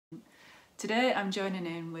Today I'm joining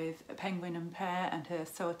in with Penguin Pear and her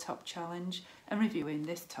Sew a Top challenge and reviewing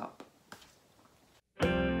this top.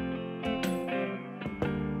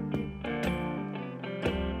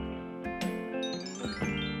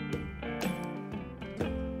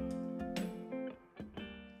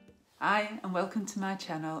 Hi and welcome to my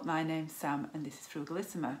channel. My name's Sam and this is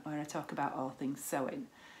Frugalisama, where I talk about all things sewing.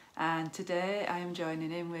 And today I am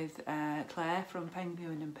joining in with Claire from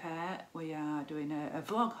Penguin Pear. We are doing a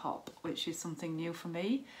vlog hop, which is something new for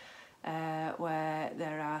me, where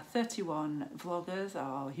there are 31 vloggers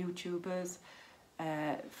or YouTubers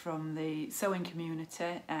from the sewing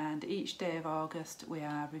community, and each day of August we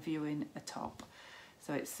are reviewing a top.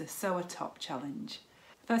 So it's the Sew a Top challenge.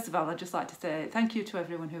 First of all, I'd just like to say thank you to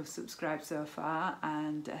everyone who's subscribed so far,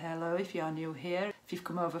 and hello if you're new here. If you've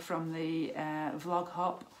come over from the vlog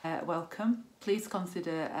hop, welcome. Please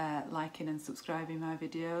consider liking and subscribing my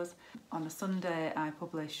videos. On a Sunday I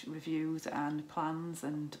publish reviews and plans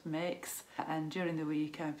and makes, and during the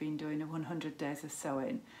week I've been doing 100 days of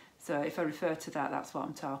sewing. So if I refer to that, that's what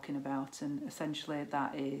I'm talking about, and essentially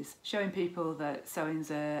that is showing people that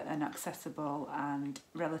sewing's an accessible and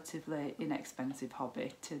relatively inexpensive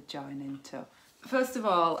hobby to join into. First of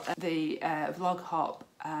all, the vlog hop,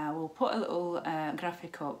 we'll put a little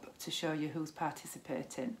graphic up to show you who's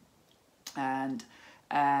participating. And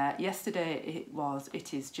yesterday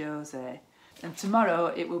it is Josie, and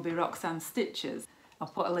tomorrow it will be Roxanne Stitches. I'll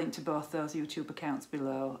put a link to both those YouTube accounts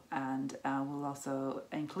below, and I will also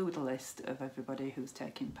include a list of everybody who's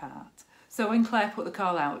taking part. So when Claire put the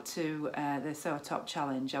call out to the Sew a Top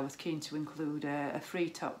challenge, I was keen to include a free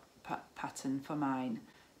top pattern for mine,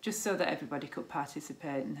 just so that everybody could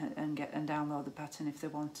participate and download the pattern if they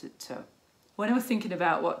wanted to. When I was thinking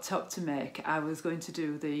about what top to make, I was going to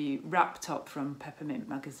do the wrap top from Peppermint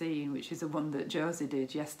magazine, which is the one that Josie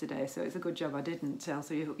did yesterday, so it's a good job I didn't,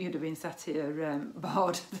 else you'd have been sat here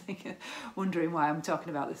bored, wondering why I'm talking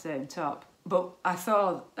about the same top. But I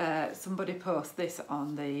saw somebody post this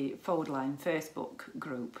on the Fold Line Facebook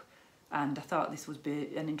group, and I thought this would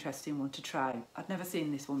be an interesting one to try. I'd never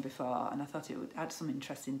seen this one before, and I thought it would add some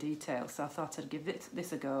interesting details, so I thought I'd give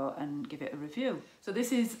this a go and give it a review. So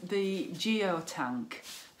this is the Geo Tank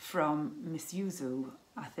from Misusu,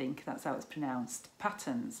 I think that's how it's pronounced,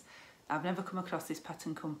 Patterns. I've never come across this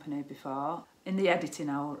pattern company before. In the editing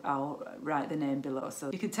I'll write the name below, so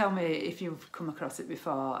you can tell me if you've come across it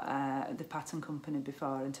before, the pattern company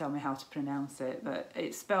before, and tell me how to pronounce it. But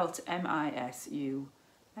it's spelt M-I-S-U-S-U,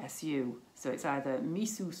 so it's either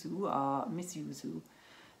Misusu or Misusu,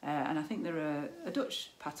 and I think they're a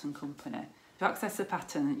Dutch pattern company. To access the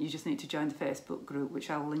pattern, you just need to join the Facebook group, which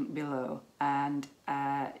I'll link below, and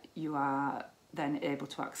you are then able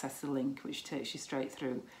to access the link, which takes you straight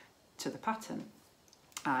through to the pattern.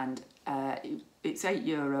 And it's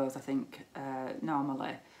 €8, I think,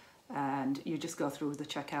 normally, and you just go through the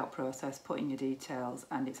checkout process, put in your details,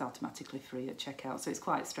 and it's automatically free at checkout, so it's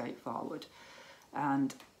quite straightforward.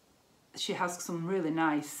 And she has some really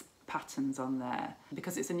nice patterns on there.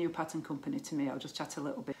 Because it's a new pattern company to me, I'll just chat a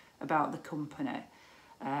little bit about the company.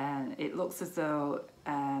 And it looks as though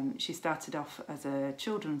she started off as a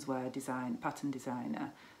children's wear pattern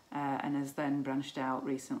designer, and has then branched out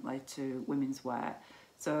recently to women's wear.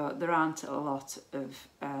 So there aren't a lot of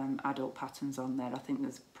adult patterns on there. I think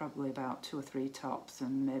there's probably about 2 or 3 tops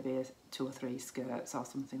and maybe 2 or 3 skirts or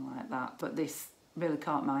something like that. But this really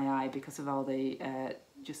caught my eye because of all the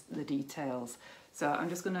just the details. So I'm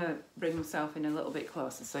just going to bring myself in a little bit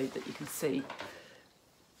closer so that you can see.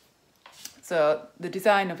 So the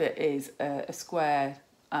design of it is a square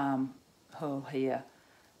hole here,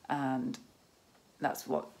 and that's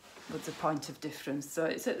what was the point of difference. So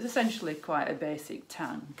it's essentially quite a basic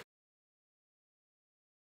tank.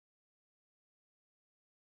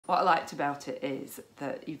 What I liked about it is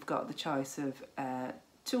that you've got the choice of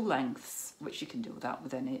 2 lengths, which you can do that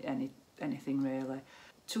with anything really.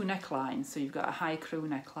 2 necklines, so you've got a high crew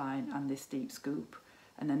neckline and this deep scoop,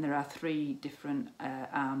 and then there are 3 different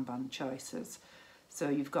armband choices. So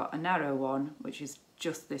you've got a narrow one, which is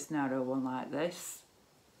just this narrow one like this.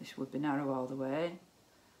 This would be narrow all the way.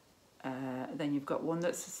 Then you've got one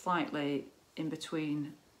that's slightly in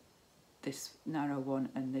between this narrow one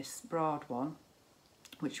and this broad one,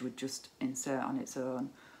 which would just insert on its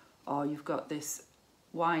own. Or you've got this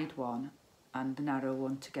wide one and the narrow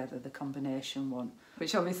one together, the combination one,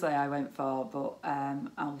 which obviously I went for, but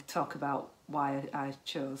I'll talk about why I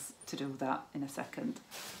chose to do that in a second.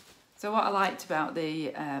 So what I liked about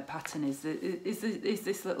the pattern is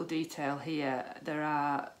this little detail here. There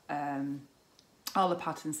are all the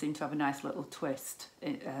patterns seem to have a nice little twist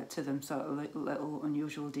to them, sort of little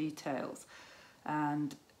unusual details,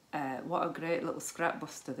 and what a great little scrap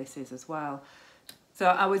buster this is as well. So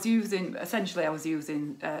I was using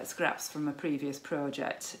scraps from a previous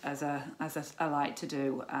project as I like to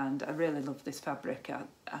do, and I really love this fabric.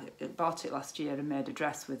 I bought it last year and made a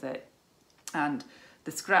dress with it, and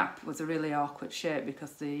the scrap was a really awkward shape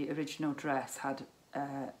because the original dress had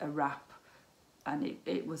a wrap, and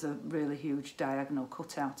it was a really huge diagonal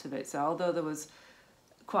cut out of it. So although there was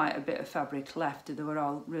quite a bit of fabric left, they were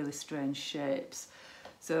all really strange shapes.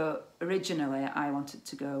 So originally I wanted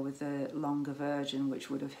to go with the longer version, which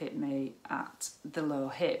would have hit me at the low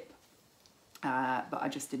hip, but I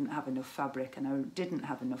just didn't have enough fabric, and I didn't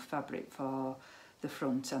have enough fabric for the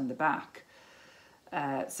front and the back.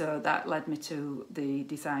 So that led me to the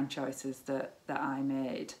design choices that I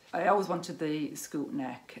made. I always wanted the scoop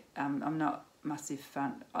neck. I'm not a massive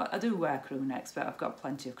fan. I do wear crew necks, but I've got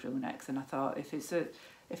plenty of crew necks, and I thought if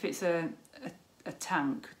it's a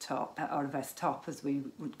tank top, or a vest top as we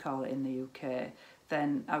would call it in the UK,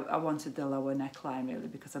 then I wanted the lower neckline really,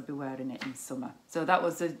 because I'd be wearing it in summer. So that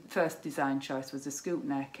was the first design choice, was the scoop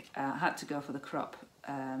neck. I had to go for the crop,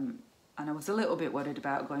 and I was a little bit worried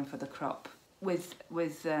about going for the crop with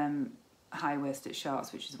high-waisted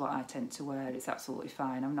shorts, which is what I tend to wear. It's absolutely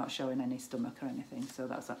fine. I'm not showing any stomach or anything, so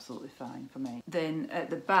that's absolutely fine for me. Then at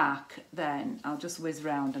the back, then I'll just whiz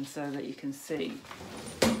round and so that you can see.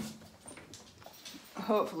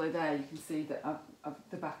 Hopefully there you can see that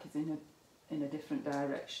the back is in a different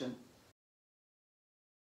direction.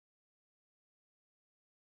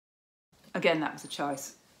 Again, that was a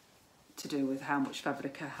choice to do with how much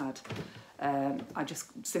fabric I had. I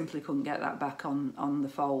just simply couldn't get that back on the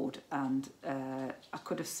fold, and I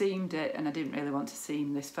could have seamed it, and I didn't really want to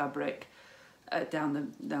seam this fabric down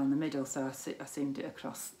the middle, so I seamed it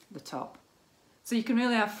across the top. So you can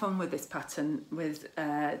really have fun with this pattern with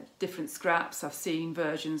different scraps. I've seen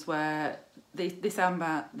versions where this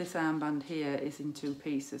armband here is in two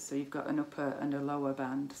pieces, so you've got an upper and a lower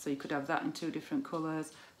band, so you could have that in two different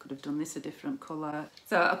colours. Could have done this a different colour.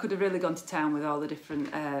 So I could have really gone to town with all the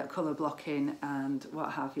different colour blocking and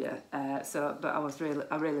what have you. But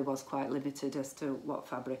I really was quite limited as to what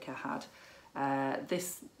fabric I had.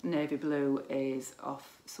 This navy blue is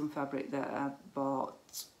off some fabric that I bought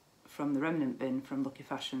from the remnant bin from Lucky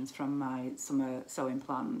Fashions from my summer sewing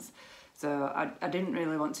plans. So I didn't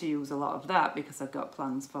really want to use a lot of that because I've got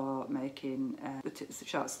plans for making the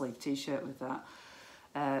short sleeve t-shirt with that.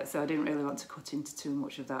 So I didn't really want to cut into too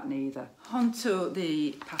much of that neither. On to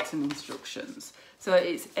the pattern instructions. So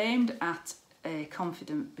it's aimed at a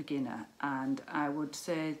confident beginner, and I would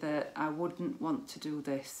say that I wouldn't want to do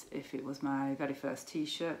this if it was my very first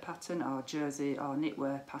t-shirt pattern or jersey or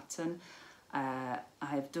knitwear pattern. I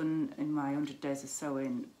have done in my 100 Days of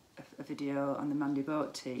Sewing a video on the Mandy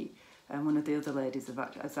Boat tee, and one of the other ladies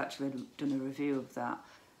has actually done a review of that.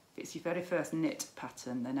 If it's your very first knit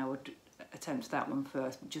pattern, then I would attempt that one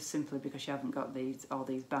first, just simply because you haven't got all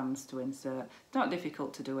these bands to insert. It's not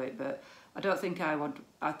difficult to do it, but I don't think I would.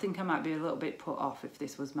 I think I might be a little bit put off if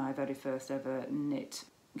this was my very first ever knit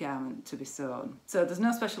garment to be sewn. So there's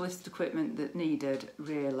no specialist equipment that needed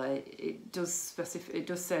really. It does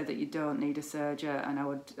say that you don't need a serger, and I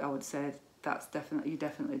would say that's you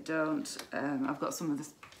definitely don't. I've got some of the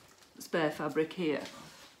spare fabric here.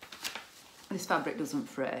 This fabric doesn't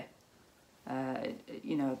fray.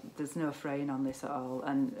 You know, there's no fraying on this at all,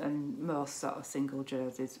 and most sort of single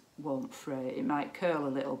jerseys won't fray. It might curl a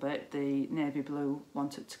little bit. The navy blue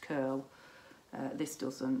wanted to curl. This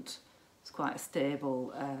doesn't. It's quite a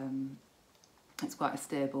stable. It's quite a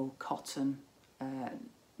stable cotton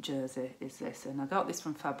jersey. Is this? And I got this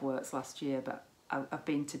from Fabworks last year, but I've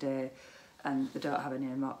been today, and they don't have any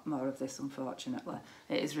more of this, unfortunately.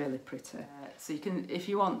 It is really pretty. So you can, if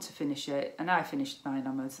you want to finish it, and I finished mine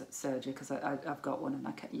on a serger because I've got one,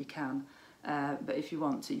 and you can. But if you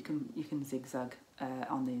want to, you can zigzag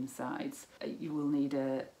on the insides. You will need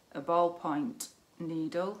a ballpoint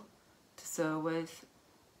needle to sew with,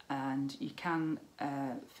 and you can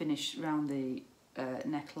finish round the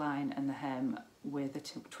neckline and the hem with a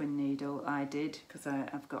twin needle. I did because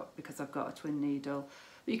I've got a twin needle.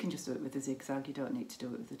 But you can just do it with a zigzag. You don't need to do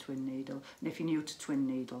it with a twin needle. And if you're new to twin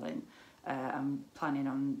needling, I'm planning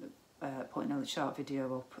on putting a short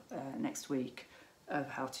video up next week of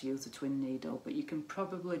how to use a twin needle. But you can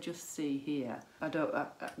probably just see here. I don't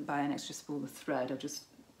buy an extra spool of thread. I just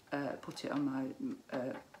put it on my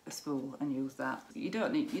a spool and use that. You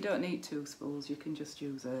don't need two spools. You can just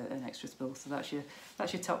use an extra spool. So that's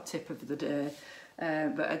your top tip of the day.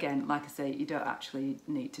 But again, like I say, you don't actually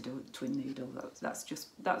need to do a twin needle.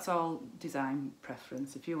 That's all design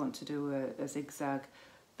preference. If you want to do a zigzag,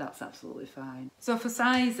 that's absolutely fine. So for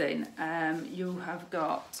sizing, you have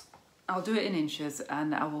got, I'll do it in inches,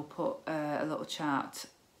 and I will put a little chart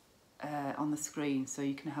on the screen so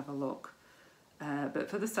you can have a look. But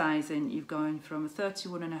for the sizing, you've gone from a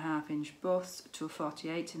 31.5 inch bust to a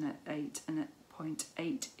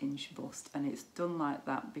 48.8 inch bust, and it's done like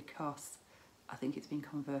that because I think it's been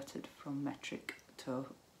converted from metric to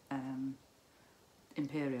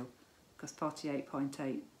imperial, because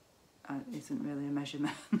 48.8 isn't really a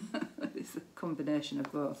measurement. It's a combination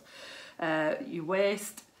of both. Your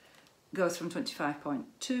waist goes from 25.2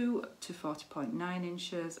 to 40.9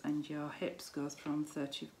 inches, and your hips goes from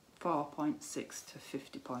 34.6 to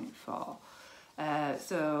 50.4.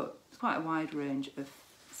 So it's quite a wide range of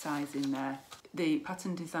size in there. The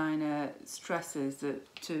pattern designer stresses that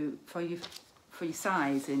for your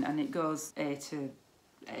sizing, and it goes A to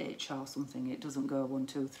H or something, it doesn't go 1,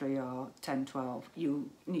 2, 3 or 10, 12. You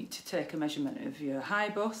need to take a measurement of your high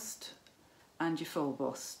bust and your full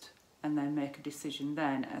bust, and then make a decision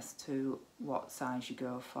then as to what size you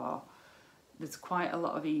go for. There's quite a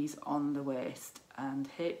lot of ease on the waist and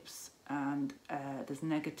hips, and there's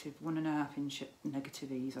negative 1.5 inch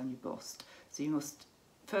negative ease on your bust. So you must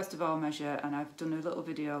first of all measure, and I've done a little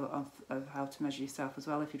video of how to measure yourself as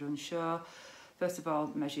well if you're unsure. First of all,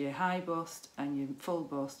 measure your high bust and your full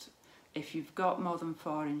bust. If you've got more than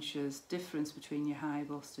 4 inches difference between your high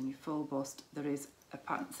bust and your full bust, there is a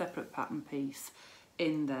separate pattern piece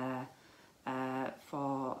in there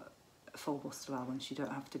for full bust allowance. You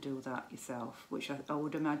don't have to do that yourself, which I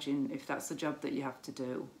would imagine, if that's the job that you have to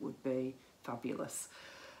do, would be fabulous.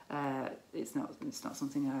 It's not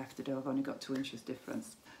something I have to do. I've only got 2 inches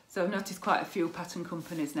difference. So I've noticed quite a few pattern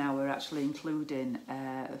companies now are actually including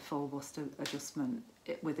a full bust adjustment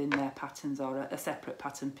within their patterns, or a separate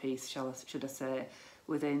pattern piece, should I say,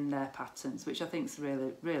 within their patterns, which I think is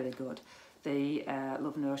really, really good. The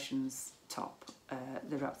Love Notions top,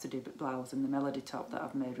 the Rhapsody blouse and the Melody top that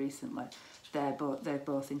I've made recently, they've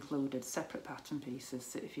both included separate pattern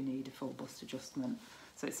pieces if you need a full bust adjustment,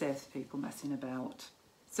 so it saves people messing about.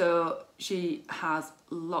 So she has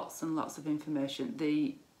lots and lots of information.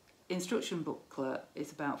 The instruction booklet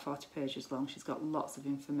is about 40 pages long. She's got lots of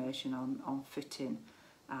information on fitting,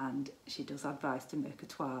 and she does advise to make a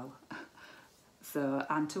toile so,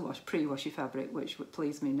 and to pre-wash your fabric, which would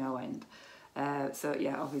please me no end. So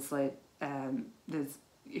yeah, obviously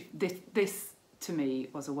this to me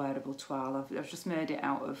was a wearable toile. I've just made it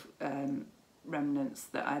out of remnants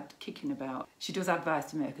that I'd kicking about. She does advise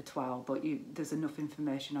to make a toile, but there's enough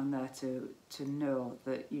information on there to know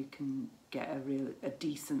that you can get a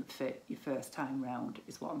decent fit your first time round,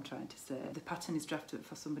 is what I'm trying to say. The pattern is drafted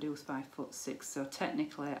for somebody who's 5'6", so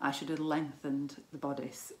technically I should have lengthened the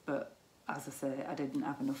bodice, but as I say, I didn't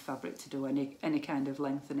have enough fabric to do any kind of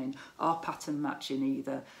lengthening or pattern matching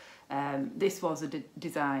either. This was a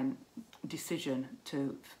design decision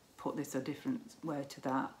to put this a different way to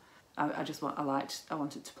that. I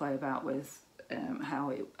wanted to play about with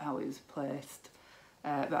how it was placed,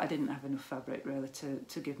 but I didn't have enough fabric really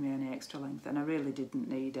to give me any extra length, and I really didn't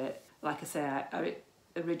need it. Like I say, I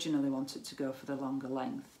originally wanted to go for the longer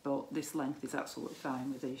length, but this length is absolutely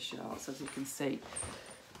fine with these shorts. As you can see,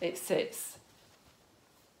 it sits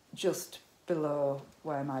just below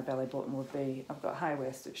where my belly button would be. I've got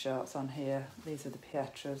high-waisted shorts on here. These are the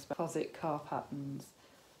Pietras, Composite core patterns.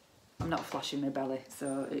 I'm not flashing my belly,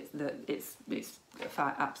 so it's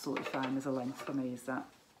absolutely fine as a length for me, is that.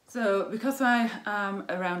 So because I am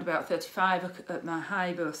around about 35 at my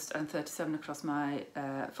high bust and 37 across my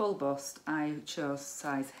full bust, I chose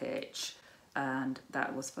size H, and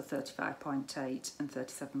that was for 35.8 and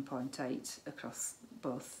 37.8 across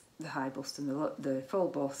both the high bust and the full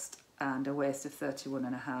bust, and a waist of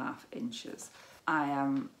 31.5 inches. I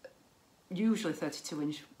am usually 32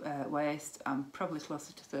 inch waist. I'm probably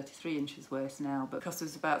closer to 33 inches waist now, but because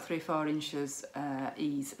there's about 3-4 inches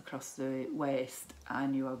ease across the waist, I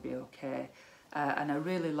knew I'd be okay. And I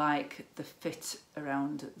really like the fit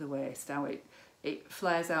around the waist, how it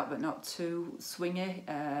flares out but not too swingy.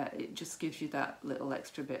 It just gives you that little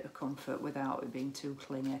extra bit of comfort without it being too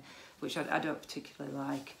clingy, which I don't particularly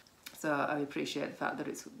like. So I appreciate the fact that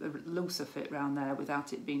it's a looser fit around there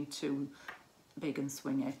without it being too big and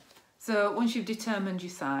swingy. So once you've determined your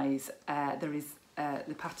size,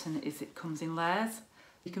 the pattern it comes in layers.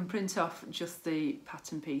 You can print off just the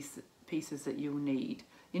pattern pieces that you'll need.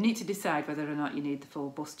 You need to decide whether or not you need the full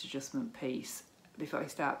bust adjustment piece before you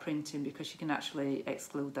start printing, because you can actually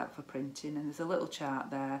exclude that for printing, and there's a little chart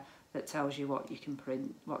there that tells you what you can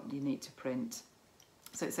print, what you need to print.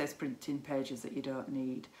 So it says printing pages that you don't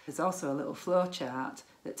need. There's also a little flow chart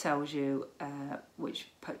that tells you which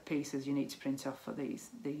pieces you need to print off for these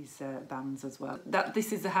bands as well.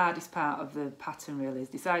 This is the hardest part of the pattern really, is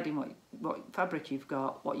deciding what fabric you've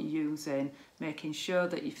got, what you're using, making sure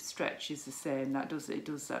that your stretch is the same. It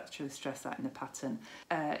does actually stress that in the pattern.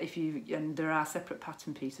 And there are separate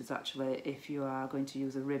pattern pieces actually if you are going to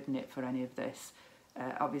use a rib knit for any of this.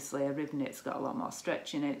 Obviously a rib knit's got a lot more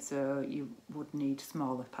stretch in it, so you would need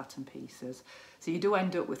smaller pattern pieces. So you do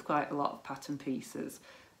end up with quite a lot of pattern pieces,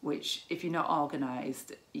 which if you're not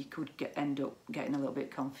organised you could end up getting a little bit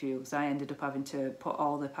confused. I ended up having to put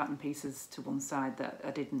all the pattern pieces to one side that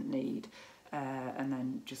I didn't need, and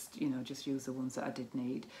then just use the ones that I did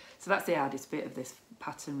need. So that's the hardest bit of this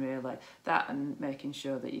pattern really, that and making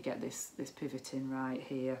sure that you get this pivoting right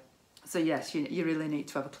here. So yes, you really need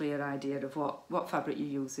to have a clear idea of what fabric you're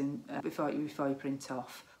using before you print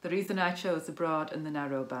off. The reason I chose the broad and the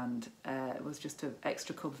narrow band was just an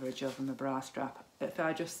extra coverage over my bra strap. If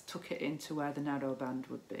I just tuck it into where the narrow band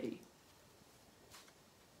would be,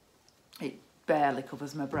 it barely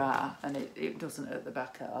covers my bra, and it doesn't at the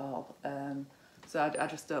back at all. So I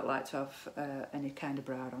just don't like to have any kind of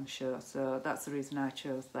bra on show, so that's the reason I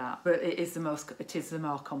chose that. But it is the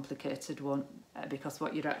more complicated one, because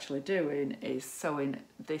what you're actually doing is sewing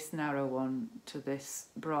this narrow one to this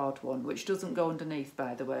broad one, which doesn't go underneath,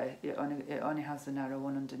 by the way. It only has the narrow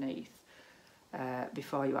one underneath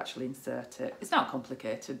before you actually insert it. It's not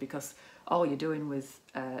complicated because all you're doing with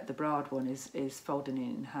the broad one is folding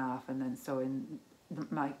it in half and then sewing,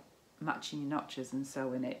 matching your notches and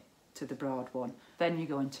sewing it to the broad one. Then you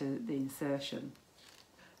go into the insertion,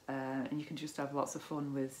 and you can just have lots of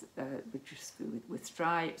fun with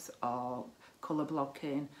stripes or colour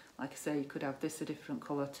blocking. Like I say, you could have this a different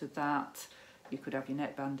colour to that. You could have your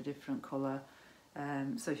neckband a different colour.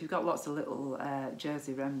 So if you've got lots of little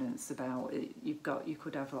jersey remnants about, you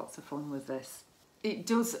could have lots of fun with this. It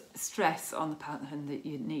does stress on the pattern that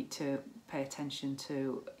you need to pay attention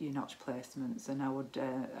to your notch placements, and I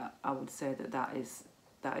would say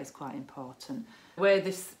that is quite important. Where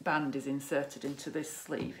this band is inserted into this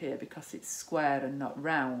sleeve here, because it's square and not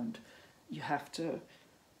round, you have to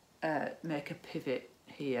make a pivot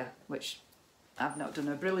here, which I've not done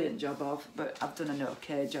a brilliant job of, but I've done an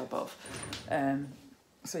okay job of.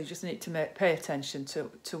 So you just need to pay attention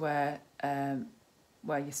to where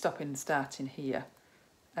you're stopping and starting here,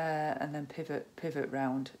 and then pivot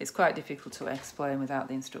round. It's quite difficult to explain without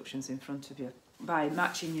the instructions in front of you. By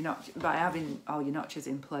having all your notches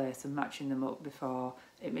in place and matching them up before,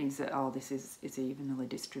 it means that all this is evenly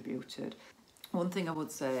distributed. One thing I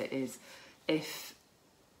would say is, if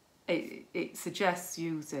it suggests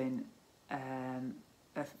using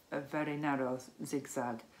a very narrow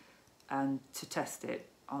zigzag and to test it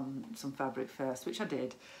on some fabric first, which I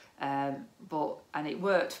did, and it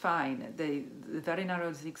worked fine. The very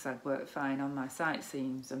narrow zigzag worked fine on my side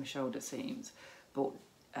seams and my shoulder seams, but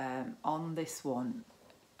on this one,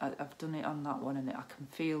 I've done it on that one, and I can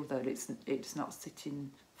feel that it's not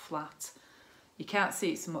sitting flat. You can't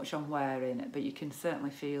see it so much on wearing it, but you can certainly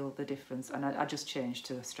feel the difference, and I just changed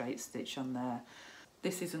to a straight stitch on there.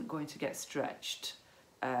 This isn't going to get stretched,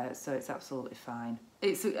 so it's absolutely fine.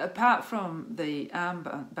 It's, apart from the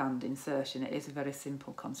armband insertion, it is a very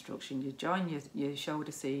simple construction. You join your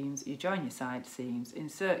shoulder seams, you join your side seams,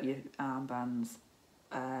 insert your armbands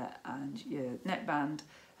and your neckband,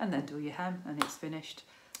 and then do your hem, and it's finished.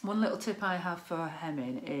 One little tip I have for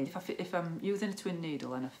hemming is, if I'm using a twin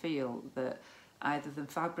needle and I feel that either the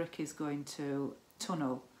fabric is going to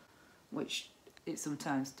tunnel, which it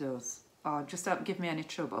sometimes does, or just don't give me any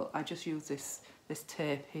trouble, I just use this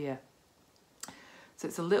tape here. So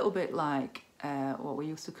it's a little bit like what we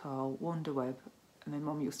used to call Wonder Web. My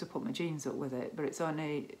mum used to put my jeans up with it, but it's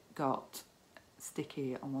only got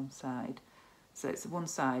sticky on one side. So it's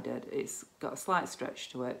one-sided, it's got a slight stretch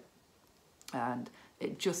to it, and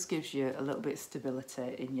it just gives you a little bit of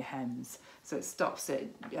stability in your hems. So it stops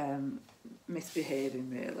it misbehaving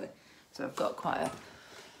really. So I've got quite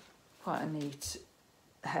a neat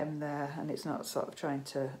hem there, and it's not sort of trying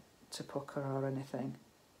to pucker or anything.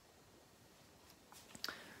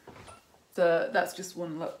 So that's just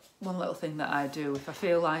one little thing that I do if I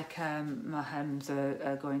feel like my hems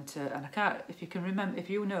are going to, and I can't, if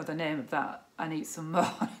you know the name of that, I need some more.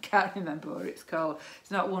 I can't remember what it's called.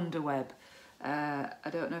 It's not Wonder Web. I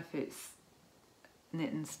don't know if it's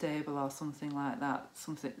Knit and Stable or something like that.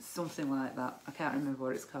 Something like that. I can't remember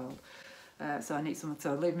what it's called. So I need someone.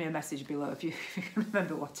 So leave me a message below if you can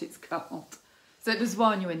remember what it's called. So it does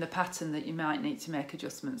warn you in the pattern that you might need to make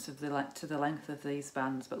adjustments of to the length of these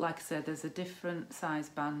bands, but like I said, there's a different size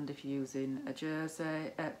band if you're using a jersey,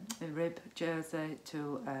 a rib jersey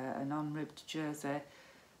to a non-ribbed jersey,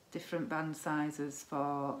 different band sizes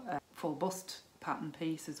for a full bust pattern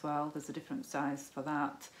piece as well, there's a different size for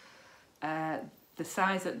that. The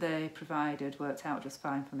size that they provided worked out just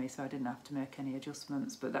fine for me, so I didn't have to make any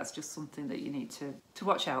adjustments, but that's just something that you need to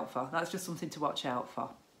watch out for. That's just something to watch out for.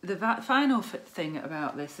 The final thing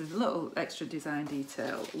about this is a little extra design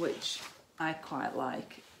detail, which I quite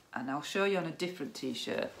like, and I'll show you on a different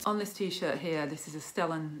t-shirt. On this t-shirt here, this is a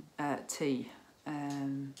Stellan tee.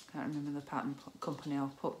 Can't remember the pattern company,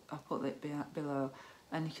 I'll put it below.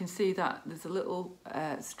 And you can see that there's a little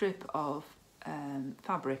strip of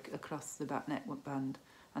fabric across the back neckband,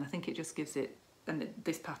 and I think it just gives it, and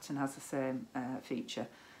this pattern has the same feature,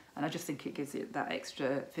 and I just think it gives it that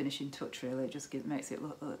extra finishing touch really. It just makes it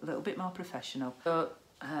look a little bit more professional. So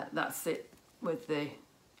that's it with the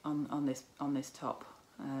on this top.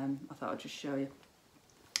 I thought I'd just show you,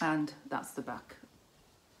 and that's the back.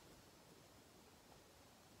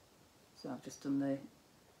 So I've just done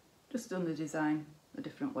the design a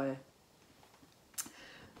different way.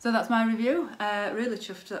 So that's my review. Really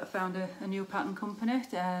chuffed that I found a new pattern company,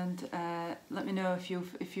 and let me know if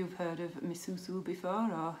you've heard of Misusu before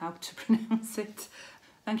or how to pronounce it.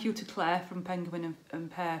 Thank you to Claire from Penguin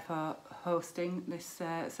Pear for hosting this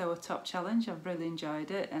Sew a Top challenge. I've really enjoyed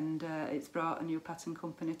it, and it's brought a new pattern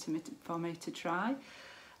company for me to try.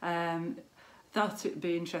 Thought it'd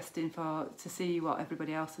be interesting to see what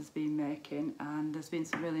everybody else has been making, and there's been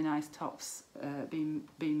some really nice tops being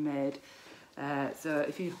made. So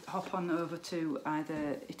if you hop on over to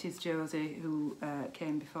either it is Josie, who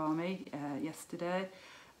came before me yesterday,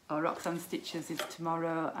 or Roxanne Stitches is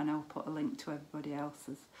tomorrow, and I'll put a link to everybody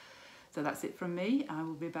else's. So that's it from me. I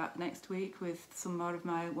will be back next week with some more of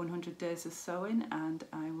my 100 days of sewing, and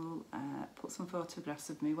I will put some photographs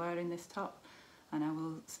of me wearing this top, and I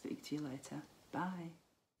will speak to you later.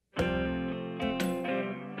 Bye.